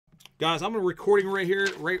Guys, I'm recording right here,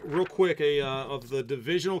 real quick, of the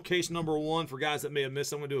divisional case number 1 for guys that may have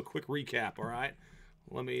missed. I'm going to do a quick recap, all right?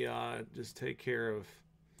 Let me just take care of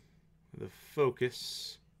the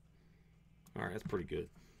focus. All right, that's pretty good.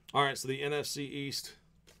 All right, so the NFC East.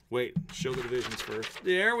 Wait, show the divisions first.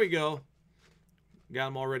 There we go. Got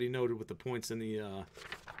them already noted with the points in the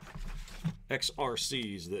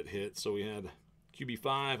XRCs that hit. So we had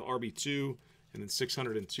QB5, RB2, and then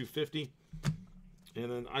 600 and 250. And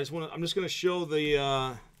then I'm just going to show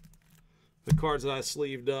the cards that I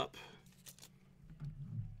sleeved up.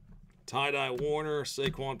 Tie-dye Warner,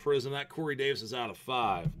 Saquon Prism. That Corey Davis is out of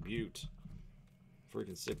 5. Butte.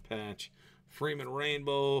 Freaking sick patch. Freeman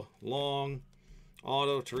Rainbow, Long,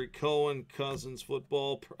 Auto, Tariq Cohen, Cousins,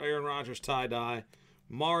 Football, Aaron Rodgers, tie-dye.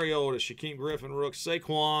 Mariota, Shaquem Griffin, Rook,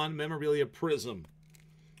 Saquon, Memorabilia Prism.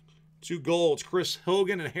 2 golds, Chris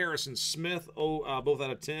Hogan and Harrison Smith, both out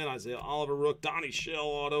of 10. Isaiah Oliver, Rook, Donnie Shell,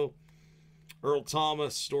 Auto. Earl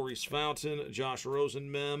Thomas, Stories Fountain, Josh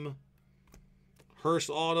Rosen, Mem. Hurst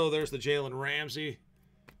Auto, there's the Jalen Ramsey.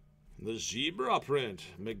 The Zebra print,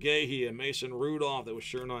 McGahee and Mason Rudolph, that was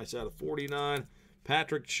sure nice, out of 49.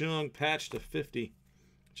 Patrick Chung, patch to 50.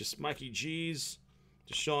 Just Mikey G's.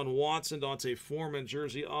 Deshaun Watson, Dante Foreman,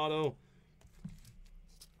 Jersey Auto.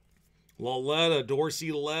 Laletta,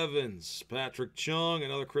 Dorsey Levens, Patrick Chung,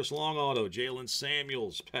 another Chris Long Auto. Jalen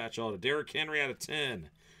Samuels, patch auto. Derrick Henry out of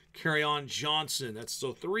 10. Kerryon Johnson, that's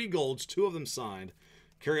so 3 golds, 2 of them signed.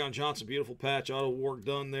 Kerryon Johnson, beautiful patch auto work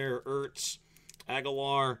done there. Ertz,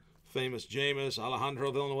 Aguilar, Famous Jameis,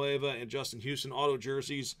 Alejandro Villanueva, and Justin Houston auto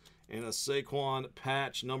jerseys. And a Saquon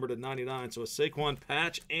patch numbered to 99. So a Saquon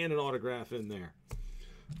patch and an autograph in there.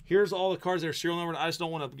 Here's all the cards that are serial numbered. I just don't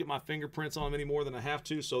want to get my fingerprints on them any more than I have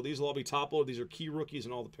to. So these will all be top loaded. These are key rookies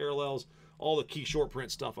and all the parallels. All the key short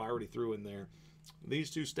print stuff I already threw in there. These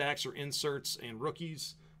 2 stacks are inserts and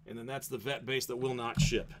rookies. And then that's the vet base that will not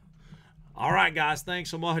ship. All right, guys. Thanks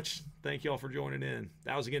so much. Thank you all for joining in.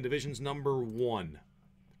 That was, again, Divisions number 1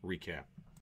 recap.